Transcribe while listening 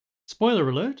Spoiler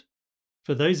alert,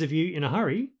 for those of you in a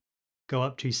hurry, go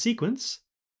up to Sequence,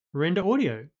 Render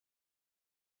Audio.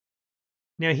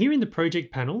 Now here in the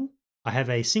project panel, I have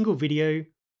a single video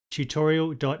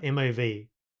tutorial.mov.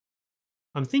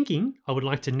 I'm thinking I would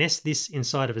like to nest this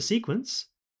inside of a sequence,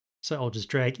 so I'll just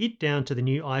drag it down to the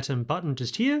new item button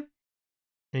just here,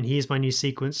 and here's my new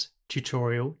sequence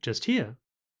tutorial just here.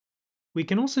 We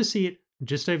can also see it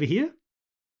just over here.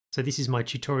 So this is my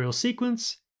tutorial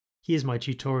sequence, here's my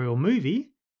tutorial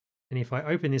movie, and if I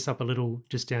open this up a little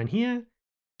just down here,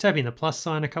 tapping the plus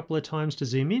sign a couple of times to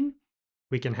zoom in,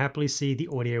 we can happily see the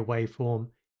audio waveform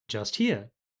just here.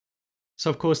 So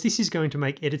of course this is going to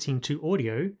make editing to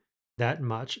audio that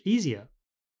much easier.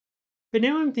 But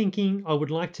now I'm thinking I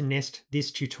would like to nest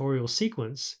this tutorial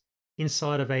sequence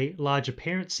inside of a larger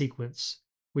parent sequence,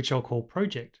 which I'll call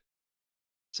project.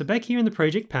 So back here in the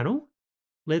project panel,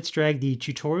 let's drag the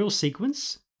tutorial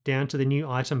sequence down to the new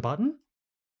item button.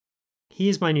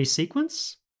 Here's my new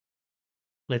sequence.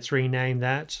 Let's rename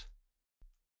that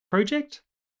project.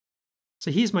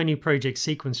 So here's my new project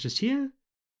sequence just here.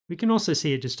 We can also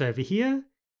see it just over here.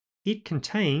 It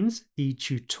contains the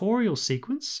tutorial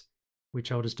sequence,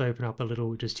 which I'll just open up a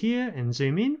little just here and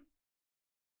zoom in.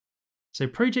 So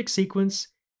project sequence,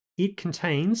 it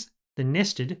contains the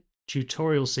nested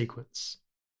tutorial sequence.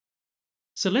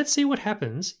 So let's see what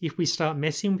happens if we start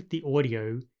messing with the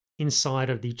audio inside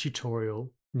of the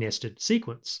tutorial nested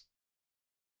sequence.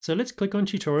 So let's click on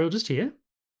tutorial just here.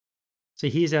 So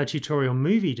here's our tutorial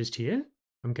movie just here.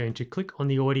 I'm going to click on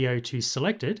the audio to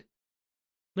select it.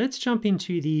 Let's jump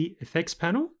into the effects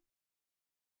panel.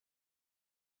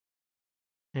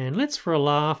 And let's, for a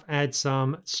laugh, add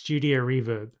some studio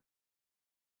reverb.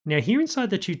 Now here inside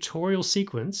the tutorial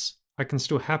sequence, I can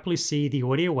still happily see the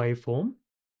audio waveform.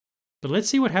 But let's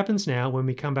see what happens now when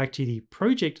we come back to the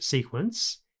project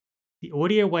sequence. The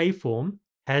audio waveform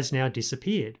has now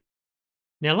disappeared.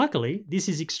 Now luckily, this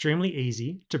is extremely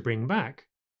easy to bring back.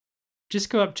 Just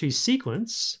go up to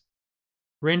Sequence,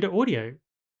 Render Audio.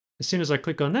 As soon as I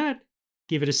click on that,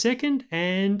 give it a second,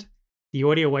 and the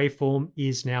audio waveform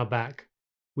is now back,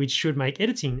 which should make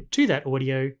editing to that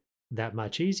audio that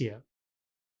much easier.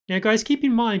 Now guys, keep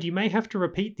in mind you may have to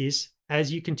repeat this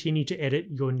as you continue to edit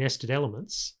your nested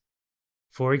elements.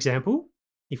 For example,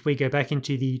 if we go back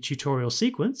into the tutorial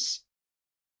sequence,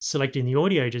 selecting the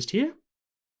audio just here,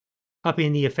 up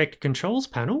in the Effect Controls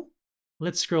panel,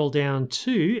 let's scroll down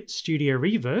to Studio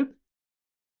Reverb.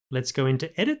 Let's go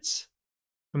into Edits.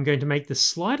 I'm going to make the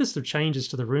slightest of changes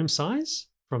to the room size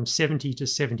from 70 to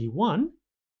 71.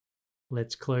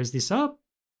 Let's close this up.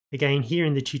 Again, here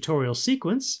in the tutorial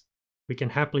sequence, we can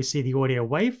happily see the audio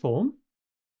waveform.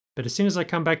 But as soon as I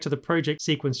come back to the project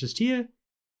sequence just here,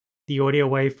 the audio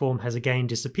waveform has again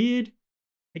disappeared.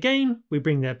 Again, we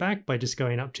bring that back by just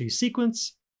going up to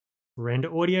Sequence,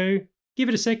 Render Audio, give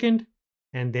it a second,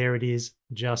 and there it is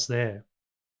just there.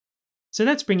 So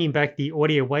that's bringing back the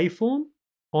audio waveform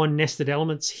on nested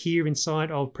elements here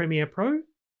inside of Premiere Pro.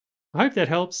 I hope that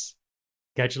helps.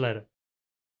 Catch you later.